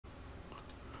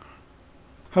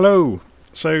Hello.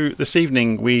 So this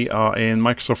evening we are in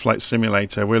Microsoft Flight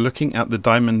Simulator. We're looking at the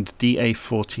Diamond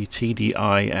DA40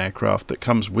 TDI aircraft that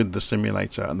comes with the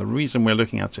simulator, and the reason we're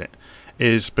looking at it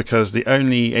is because the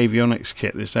only avionics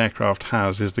kit this aircraft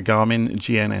has is the Garmin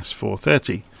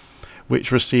GNS430,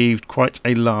 which received quite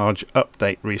a large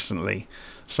update recently.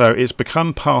 So it's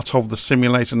become part of the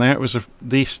simulator now. This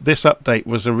update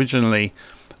was originally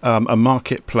a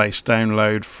marketplace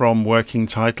download from Working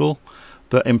Title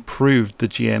that improved the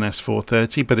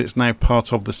GNS430, but it's now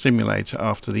part of the simulator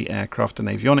after the aircraft and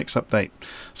avionics update.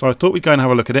 So I thought we'd go and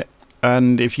have a look at it,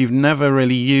 and if you've never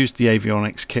really used the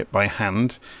avionics kit by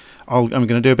hand, I'm going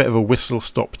to do a bit of a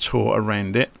whistle-stop tour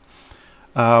around it.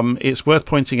 It's worth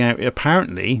pointing out,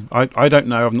 apparently, I don't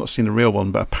know, I've not seen the real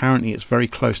one, but apparently it's very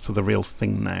close to the real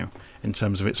thing now in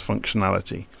terms of its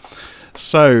functionality.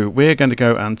 So we're going to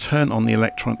go and turn on the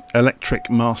electric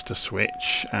master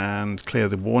switch and clear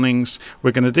the warnings.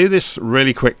 We're going to do this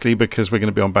really quickly because we're going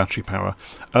to be on battery power.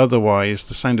 Otherwise,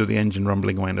 the sound of the engine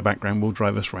rumbling away in the background will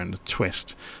drive us around a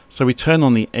twist. So we turn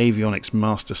on the avionics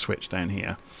master switch down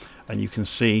here, and you can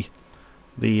see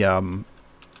the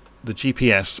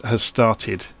GPS has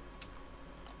started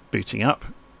booting up.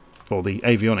 Or the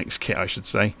avionics kit, I should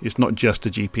say. It's not just a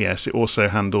GPS, it also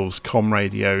handles comm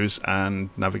radios and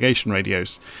navigation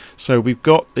radios. So we've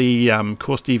got the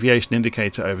course deviation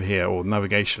indicator over here, or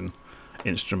navigation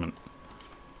instrument.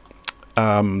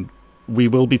 We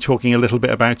will be talking a little bit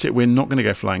about it. We're not going to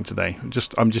go flying today.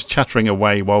 I'm just chattering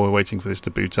away while we're waiting for this to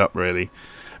boot up, really.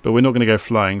 But we're not going to go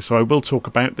flying, so I will talk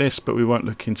about this, but we won't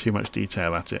look in too much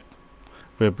detail at it.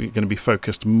 We're going to be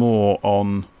focused more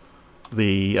on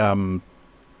the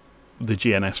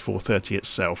GNS430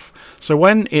 itself. So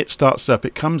when it starts up,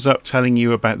 it comes up telling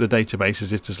you about the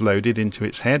databases it has loaded into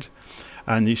its head,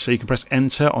 and so you can press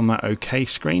enter on that OK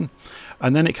screen,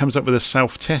 and then it comes up with a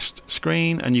self-test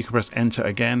screen, and you can press enter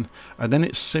again, and then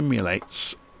it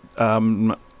simulates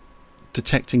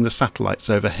detecting the satellites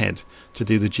overhead to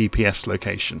do the GPS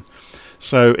location.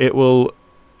 So it will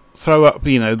throw up,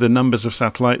 you know, the numbers of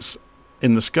satellites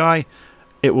in the sky.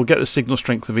 It will get the signal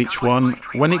strength of each one.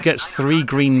 When it gets 3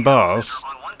 green bars,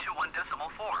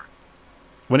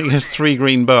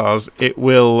 it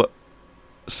will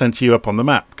center you up on the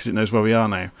map because it knows where we are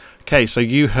now. Okay, so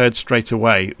you heard straight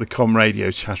away the comm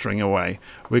radio chattering away.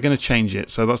 We're going to change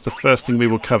it, so that's the first thing we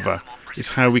will cover,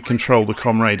 is how we control the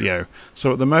comm radio.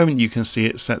 So at the moment you can see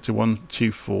it's set to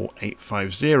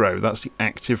 124850. That's the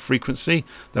active frequency.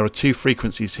 There are 2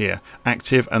 frequencies here,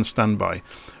 active and standby.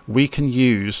 We can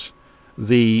use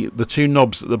the 2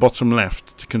 knobs at the bottom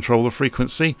left to control the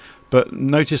frequency, but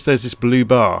notice there's this blue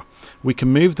bar. We can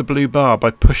move the blue bar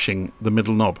by pushing the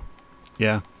middle knob.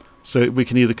 Yeah, so we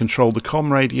can either control the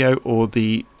comm radio or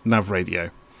the nav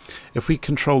radio. If we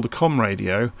control the comm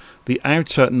radio, the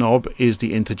outer knob is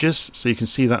the integers, so you can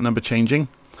see that number changing.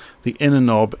 The inner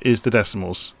knob is the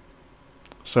decimals.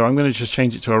 So I'm going to just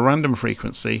change it to a random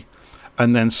frequency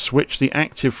and then switch the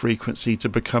active frequency to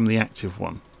become the active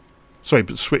one. Sorry,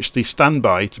 but switch the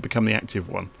standby to become the active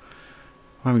one.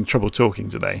 I'm having trouble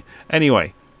talking today.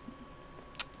 Anyway,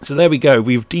 so there we go.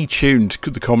 We've detuned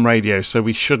the comm radio, so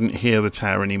we shouldn't hear the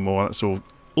tower anymore. That's all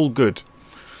good.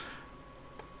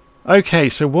 Okay,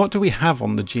 so what do we have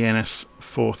on the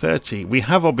GNS430? We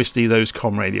have obviously those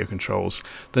comm radio controls.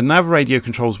 The nav radio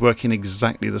controls work in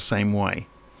exactly the same way.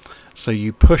 So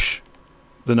you push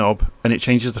the knob and it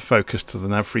changes the focus to the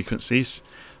nav frequencies.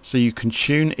 So you can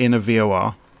tune in a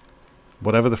VOR,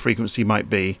 whatever the frequency might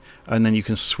be, and then you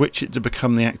can switch it to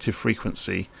become the active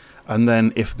frequency. And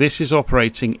then if this is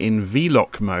operating in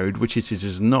VLOC mode, which it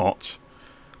is not,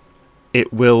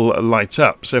 it will light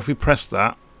up. So if we press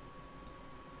that,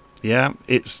 yeah,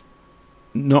 it's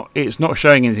not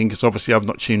showing anything because obviously I've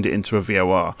not tuned it into a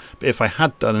VOR. But if I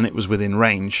had done and it was within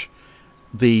range,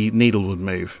 the needle would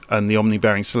move and the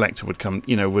omni-bearing selector would come,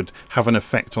 would have an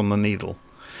effect on the needle.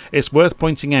 It's worth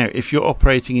pointing out, if you're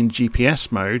operating in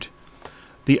GPS mode,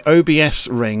 the OBS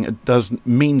ring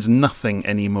means nothing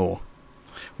anymore.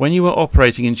 When you are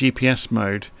operating in GPS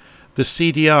mode, the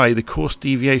CDI, the course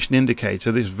deviation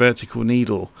indicator, this vertical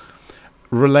needle,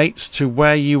 relates to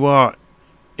where you are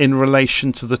in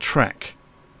relation to the track,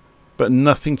 but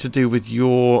nothing to do with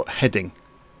your heading.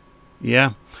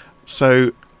 Yeah?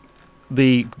 So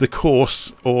the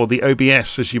course, or the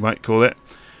OBS as you might call it,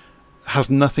 has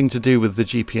nothing to do with the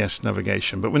GPS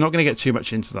navigation, but we're not going to get too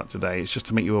much into that today. It's just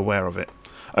to make you aware of it.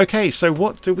 Okay, so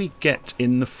what do we get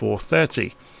in the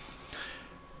 430?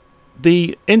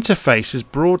 The interface is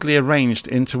broadly arranged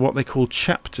into what they call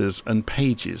chapters and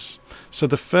pages. So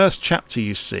the first chapter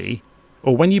you see,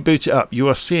 or when you boot it up, you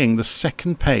are seeing the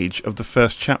second page of the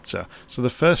first chapter. So the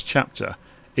first chapter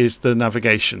is the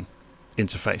navigation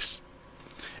interface.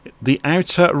 The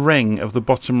outer ring of the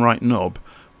bottom right knob,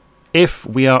 if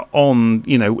we are on,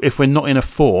 if we're not in a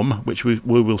form, which we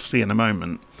will see in a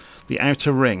moment, the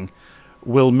outer ring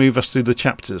will move us through the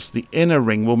chapters. The inner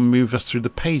ring will move us through the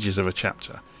pages of a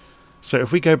chapter. So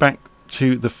if we go back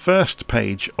to the first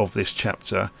page of this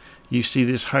chapter, you see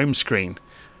this home screen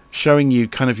showing you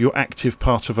kind of your active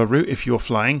part of a route if you're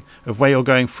flying, of where you're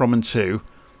going from and to,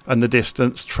 and the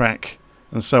distance, track,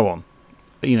 and so on.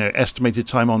 Estimated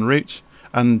time en route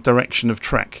and direction of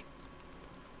track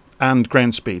and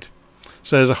ground speed.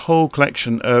 So there's a whole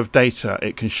collection of data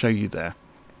it can show you there.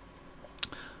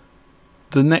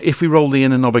 If we roll the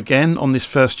inner knob again on this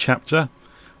first chapter,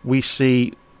 we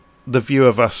see the view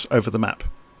of us over the map.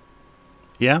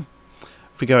 Yeah?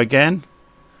 If we go again,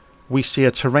 we see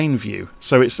a terrain view.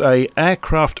 So it's a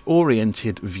aircraft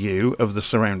oriented view of the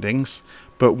surroundings,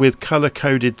 but with color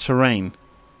coded terrain.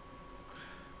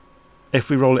 If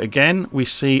we roll it again, we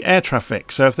see air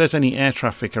traffic. So if there's any air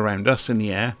traffic around us in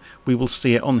the air, we will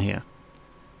see it on here.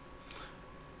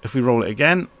 If we roll it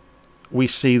again, we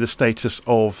see the status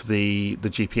of the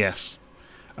GPS.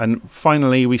 And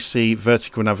finally, we see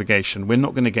vertical navigation. We're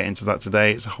not going to get into that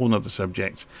today. It's a whole nother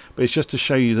subject. But it's just to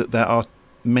show you that there are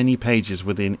many pages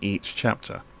within each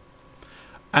chapter.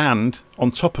 And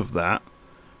on top of that,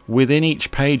 within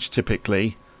each page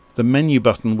typically, the menu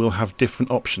button will have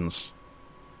different options.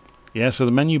 Yeah, so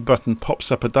the menu button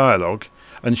pops up a dialog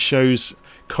and shows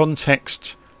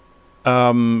context,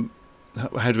 how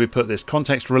do we put this?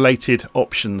 Context related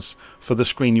options for the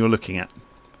screen you're looking at.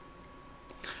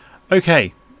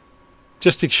 Okay,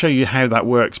 just to show you how that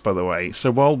works, by the way. So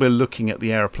while we're looking at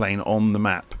the airplane on the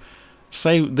map,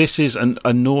 say this is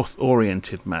a north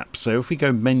oriented map. So if we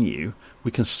go menu,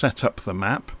 we can set up the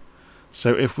map.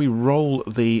 So if we roll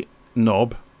the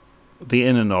knob, the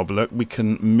inner knob, look, we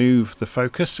can move the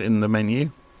focus in the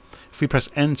menu. If we press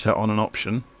enter on an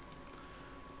option,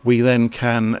 we then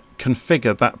can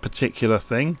configure that particular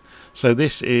thing. So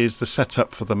this is the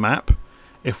setup for the map.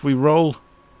 If we roll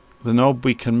the knob,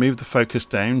 we can move the focus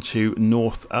down to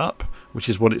north up, which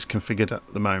is what it's configured at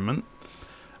the moment.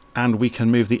 And we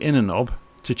can move the inner knob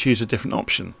to choose a different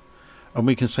option. And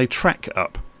we can say track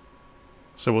up.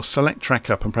 So we'll select track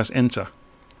up and press enter.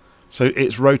 So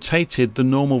it's rotated the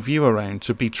normal view around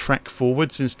to be track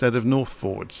forwards instead of north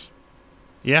forwards.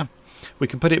 Yeah, we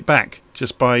can put it back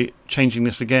just by changing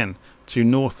this again to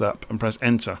north up and press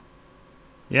enter.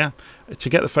 Yeah, to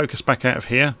get the focus back out of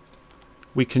here,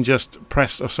 we can just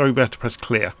press, we have to press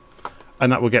clear, and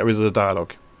that will get rid of the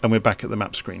dialog, and we're back at the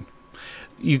map screen.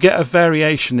 You get a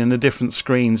variation in the different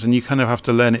screens, and you kind of have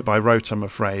to learn it by rote, I'm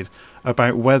afraid,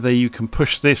 about whether you can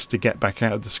push this to get back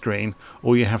out of the screen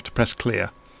or you have to press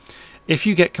clear. If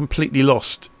you get completely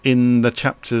lost in the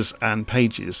chapters and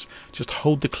pages, just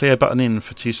hold the clear button in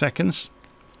for 2 seconds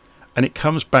and it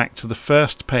comes back to the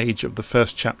first page of the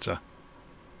first chapter.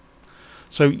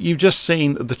 So you've just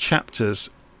seen the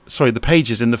the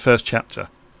pages in the first chapter.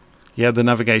 Yeah, the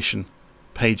navigation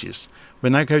pages.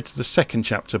 We'll now go to the second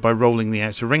chapter by rolling the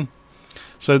outer ring.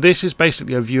 So this is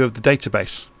basically a view of the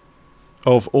database,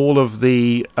 of all of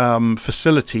the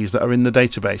facilities that are in the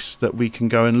database that we can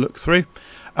go and look through,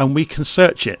 and we can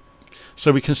search it.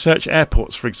 So we can search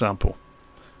airports, for example.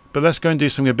 But let's go and do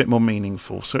something a bit more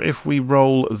meaningful. So if we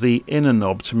roll the inner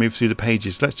knob to move through the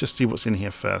pages, let's just see what's in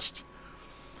here first.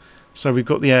 So we've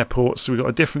got the airports, so we've got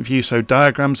a different view, so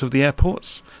diagrams of the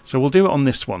airports. So we'll do it on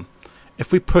this one.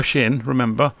 If we push in,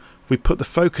 remember, we put the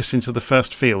focus into the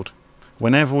first field.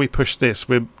 Whenever we push this,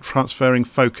 we're transferring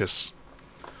focus.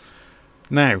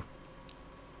 Now,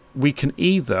 we can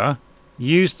either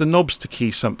use the knobs to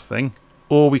key something,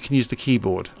 or we can use the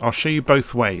keyboard. I'll show you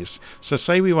both ways. So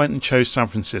say we went and chose San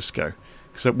Francisco,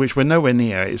 which we're nowhere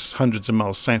near, it's hundreds of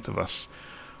miles south of us.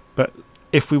 But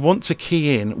if we want to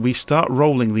key in, we start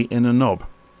rolling the inner knob.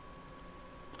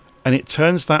 And it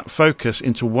turns that focus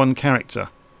into one character.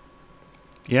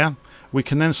 Yeah? We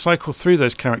can then cycle through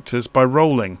those characters by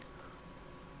rolling.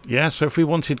 Yeah, so if we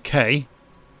wanted K,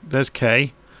 there's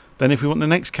K. Then if we want the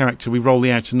next character, we roll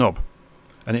the outer knob.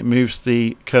 And it moves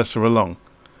the cursor along.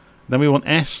 Then we want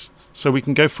S, so we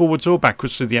can go forwards or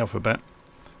backwards through the alphabet.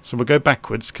 So we'll go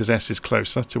backwards because S is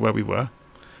closer to where we were.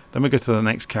 Then we'll go to the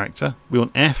next character. We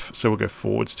want F, so we'll go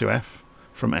forwards to F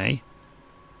from A.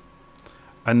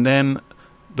 And then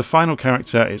the final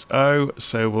character is O,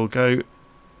 so we'll go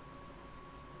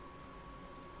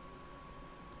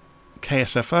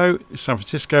KSFO, San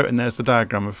Francisco, and there's the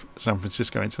diagram of San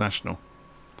Francisco International.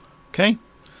 Okay?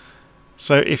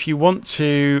 So if you want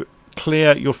to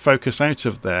clear your focus out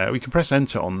of there, we can press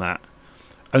enter on that.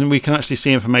 And we can actually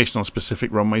see information on specific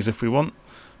runways if we want.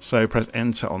 So press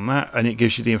enter on that and it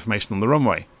gives you the information on the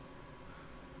runway.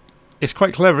 It's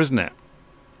quite clever, isn't it?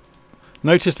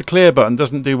 Notice the clear button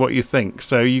doesn't do what you think,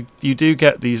 so you do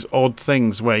get these odd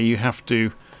things where you have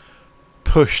to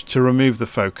push to remove the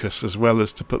focus as well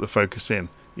as to put the focus in.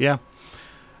 Yeah.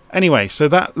 Anyway, so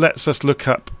that lets us look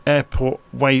up airport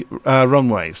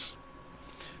runways.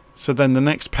 So then the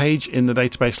next page in the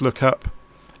database lookup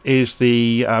is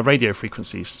the radio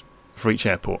frequencies for each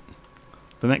airport.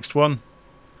 The next one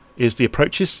is the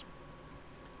approaches.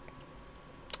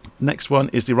 Next one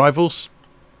is the arrivals.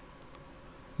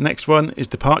 Next one is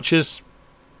departures.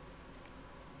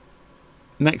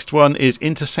 Next one is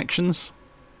intersections.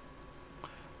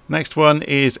 Next one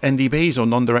is NDBs or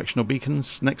non-directional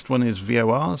beacons. Next one is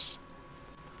VORs.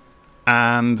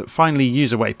 And finally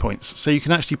user waypoints. So you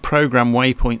can actually program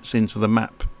waypoints into the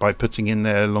map by putting in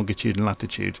their longitude and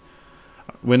latitude.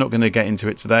 We're not going to get into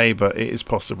it today, but it is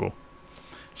possible.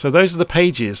 So those are the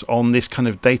pages on this kind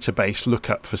of database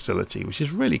lookup facility, which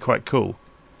is really quite cool.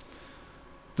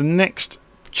 The next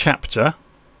chapter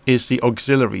is the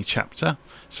auxiliary chapter.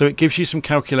 So it gives you some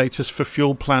calculators for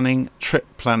fuel planning, trip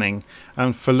planning,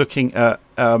 and for looking at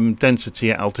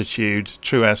density at altitude,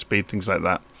 true airspeed, things like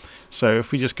that. So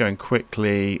if we just go and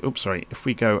quickly, if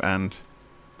we go and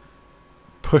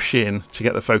push in to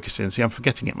get the focus in, see, I'm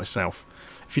forgetting it myself.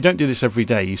 If you don't do this every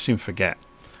day, you soon forget.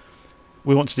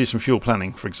 We want to do some fuel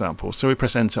planning, for example, so we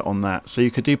press enter on that. So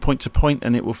you could do point to point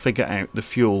and it will figure out the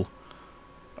fuel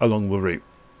along the route.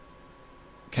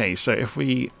 Okay, so if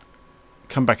we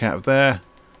come back out of there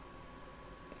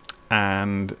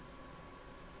and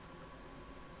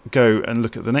go and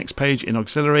look at the next page in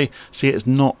auxiliary, see it's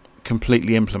not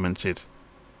completely implemented.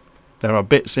 There are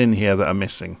bits in here that are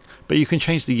missing, but you can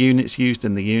change the units used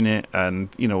in the unit and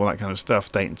all that kind of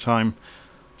stuff, date and time.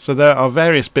 So there are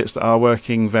various bits that are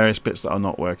working, various bits that are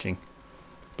not working,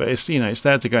 but it's it's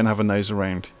there to go and have a nose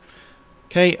around.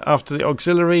 Okay, after the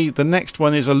auxiliary, the next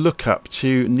one is a lookup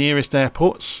to nearest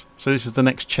airports. So this is the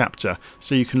next chapter.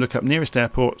 So you can look up nearest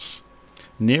airports,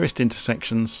 nearest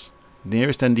intersections,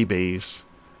 nearest NDBs,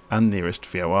 and nearest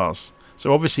VORs.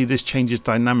 So obviously this changes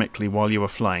dynamically while you are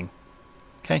flying.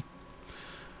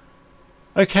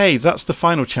 Okay, that's the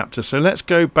final chapter. So let's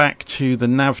go back to the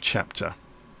nav chapter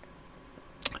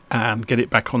and get it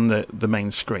back on the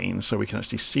main screen so we can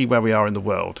actually see where we are in the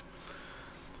world.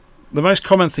 The most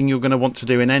common thing you're going to want to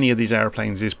do in any of these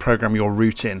airplanes is program your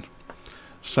route in.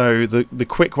 So the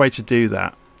quick way to do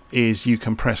that is you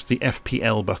can press the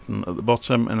FPL button at the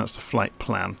bottom, and that's the flight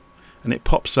plan, and it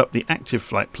pops up the active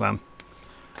flight plan,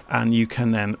 and you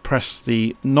can then press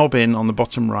the knob in on the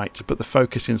bottom right to put the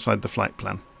focus inside the flight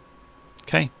plan.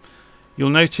 Okay, you'll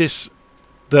notice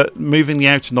that moving the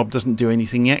outer knob doesn't do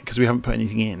anything yet because we haven't put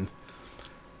anything in.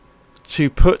 To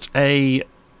put an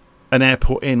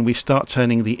airport in, we start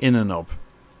turning the inner knob,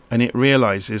 and it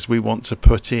realizes we want to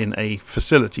put in a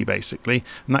facility basically,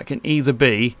 and that can either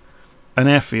be an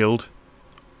airfield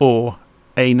or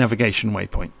a navigation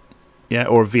waypoint,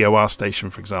 or a VOR station,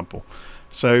 for example.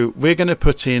 So we're going to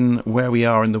put in where we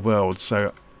are in the world.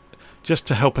 So just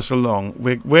to help us along,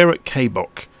 we're at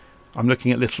KBOC. I'm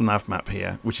looking at little nav map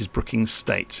here, which is Brookings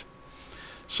State.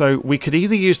 So we could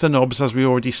either use the knobs, as we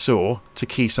already saw, to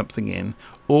key something in,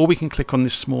 or we can click on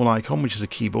this small icon, which is a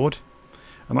keyboard,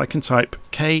 and I can type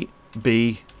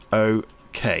KBOK.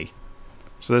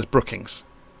 So there's Brookings.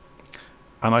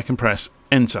 And I can press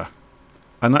enter.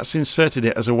 And that's inserted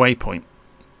it as a waypoint.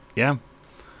 Yeah.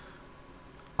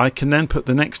 I can then put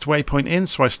the next waypoint in,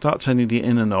 so I start turning the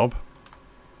inner knob,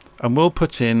 and we'll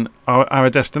put in our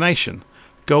destination,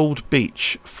 Gold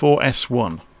Beach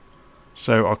 4S1.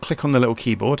 So I'll click on the little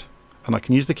keyboard, and I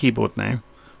can use the keyboard now.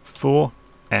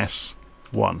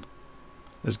 4S1.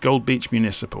 There's Gold Beach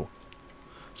Municipal.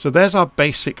 So there's our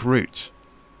basic route.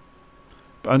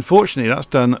 But unfortunately that's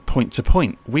done point to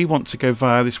point. We want to go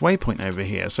via this waypoint over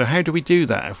here. So how do we do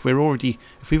that if we've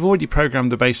already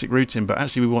programmed the basic route in, but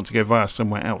actually we want to go via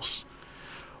somewhere else?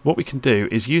 What we can do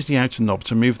is use the outer knob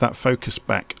to move that focus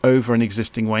back over an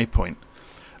existing waypoint.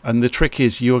 And the trick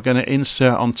is you're going to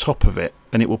insert on top of it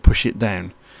and it will push it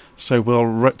down. So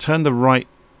we'll turn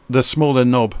the smaller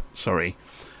knob,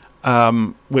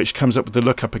 which comes up with the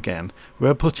lookup again.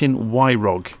 We'll put in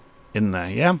YROG in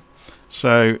there, yeah?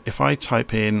 So if I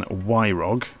type in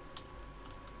YROG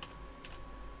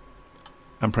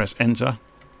and press enter,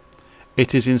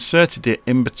 it has inserted it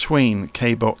in between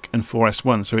KBOC and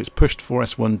 4S1, so it's pushed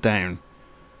 4S1 down.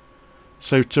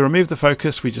 So to remove the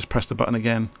focus, we just press the button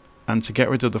again, and to get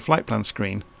rid of the flight plan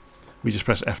screen, we just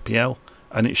press FPL,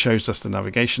 and it shows us the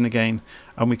navigation again,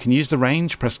 and we can use the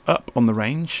range, press up on the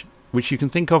range, which you can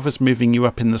think of as moving you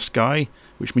up in the sky,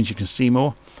 which means you can see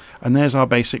more. And there's our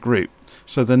basic route.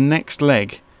 So the next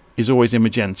leg is always in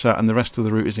magenta and the rest of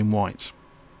the route is in white.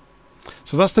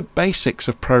 So that's the basics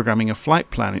of programming a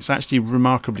flight plan. It's actually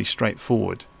remarkably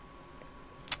straightforward.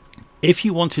 If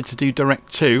you wanted to do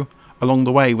direct to along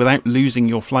the way without losing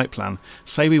your flight plan,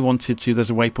 say we wanted to, there's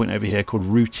a waypoint over here called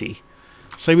Routy.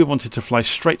 Say we wanted to fly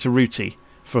straight to Routy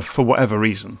for whatever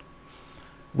reason.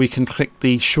 We can click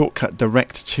the shortcut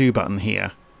direct to button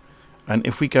here. And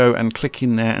if we go and click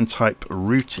in there and type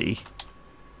Routy,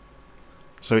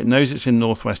 so it knows it's in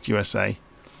Northwest USA,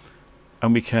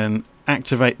 and we can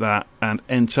activate that and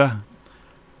enter.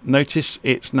 Notice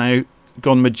it's now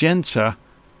gone magenta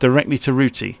directly to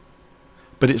Routy,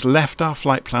 but it's left our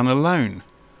flight plan alone.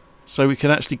 So we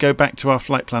can actually go back to our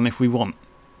flight plan if we want.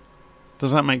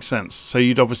 Does that make sense? So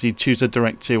you'd obviously choose a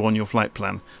direct to on your flight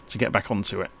plan to get back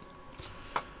onto it.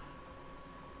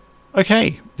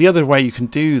 Okay, the other way you can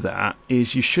do that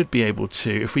is you should be able to,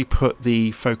 if we put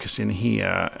the focus in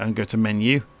here and go to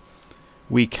menu,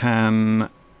 we can,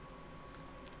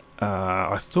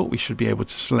 I thought we should be able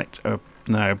to select,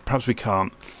 no, perhaps we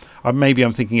can't. Maybe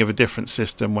I'm thinking of a different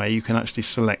system where you can actually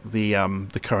select the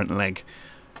current leg.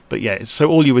 But yeah, so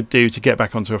all you would do to get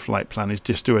back onto a flight plan is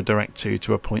just do a direct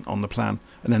to a point on the plan,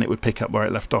 and then it would pick up where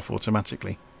it left off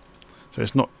automatically. So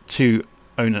it's not too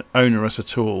onerous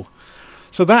at all.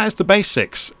 So that is the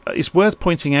basics. It's worth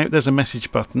pointing out there's a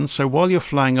message button, so while you're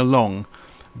flying along,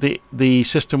 the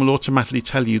system will automatically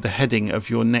tell you the heading of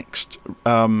your next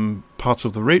part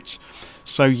of the route.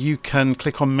 So you can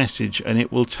click on message and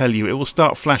it will tell you, it will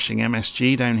start flashing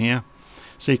MSG down here.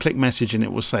 So you click message and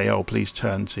it will say, oh, please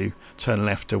turn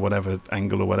left to whatever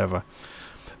angle or whatever.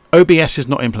 OBS is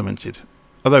not implemented.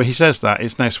 Although he says that,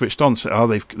 it's now switched on, so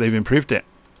they've improved it.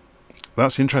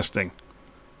 That's interesting.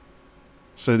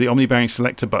 So the omni-bearing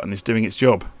selector button is doing its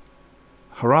job.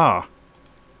 Hurrah!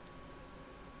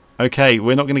 Okay,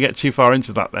 we're not going to get too far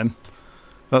into that then.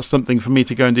 That's something for me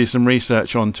to go and do some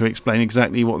research on to explain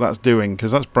exactly what that's doing,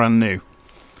 because that's brand new.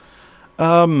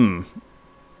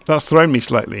 That's thrown me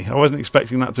slightly. I wasn't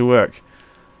expecting that to work.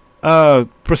 The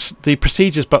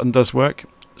procedures button does work.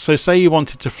 So say you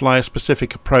wanted to fly a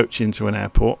specific approach into an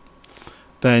airport,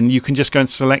 then you can just go and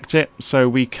select it. So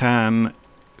we can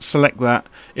select that.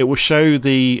 It will show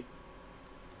the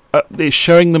it's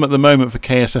showing them at the moment for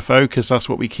KSFO because that's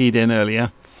what we keyed in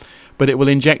earlier, but it will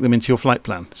inject them into your flight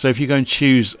plan. So if you go and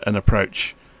choose an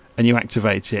approach and you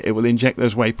activate it, it will inject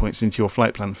those waypoints into your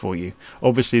flight plan for you.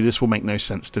 Obviously this will make no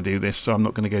sense to do this, so I'm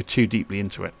not going to go too deeply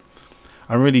into it.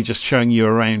 I'm really just showing you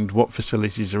around what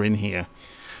facilities are in here.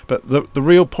 But the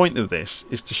real point of this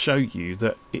is to show you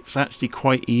that it's actually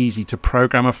quite easy to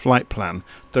program a flight plan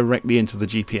directly into the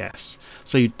GPS.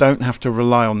 So you don't have to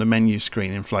rely on the menu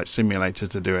screen in Flight Simulator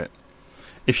to do it.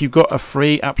 If you've got a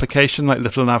free application like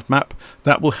Little Nav Map,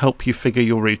 that will help you figure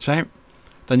your route out.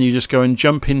 Then you just go and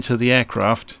jump into the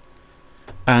aircraft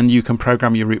and you can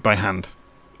program your route by hand.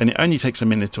 And it only takes a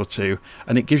minute or two,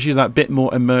 and it gives you that bit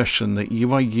more immersion that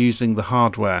you are using the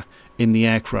hardware in the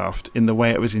aircraft in the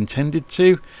way it was intended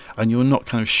to, and you're not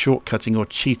kind of shortcutting or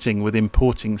cheating with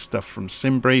importing stuff from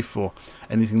SimBrief or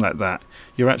anything like that.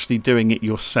 You're actually doing it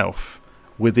yourself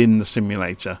within the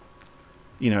simulator.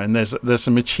 You know, and there's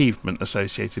some achievement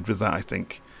associated with that, I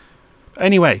think.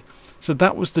 Anyway, so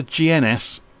that was the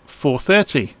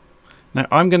GNS430. Now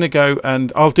I'm going to go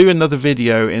and I'll do another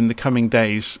video in the coming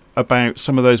days about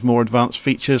some of those more advanced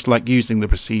features like using the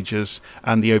procedures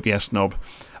and the OBS knob,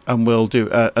 and we'll do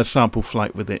a sample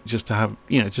flight with it just to have,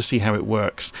 you know, to see how it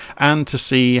works and to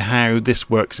see how this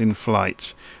works in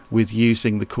flight with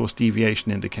using the course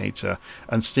deviation indicator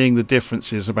and seeing the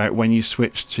differences about when you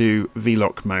switch to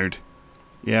VLOC mode.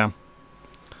 Yeah,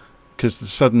 because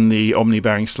suddenly the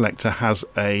omni-bearing selector has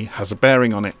a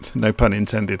bearing on it, no pun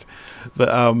intended. But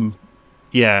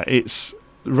yeah, it's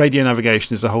radio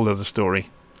navigation is a whole other story.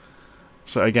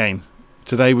 So again,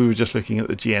 today we were just looking at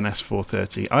the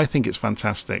GNS430. I think it's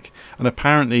fantastic, and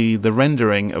apparently the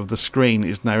rendering of the screen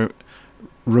is now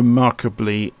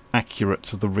remarkably accurate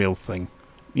to the real thing.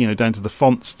 You know, down to the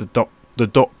fonts, the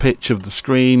dot pitch of the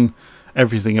screen,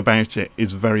 everything about it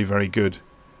is very, very good.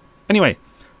 Anyway,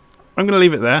 I'm going to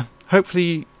leave it there.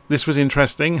 Hopefully this was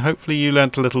interesting. Hopefully you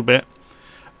learnt a little bit.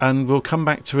 And we'll come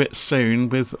back to it soon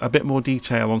with a bit more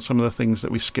detail on some of the things that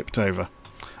we skipped over.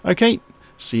 Okay,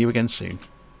 see you again soon.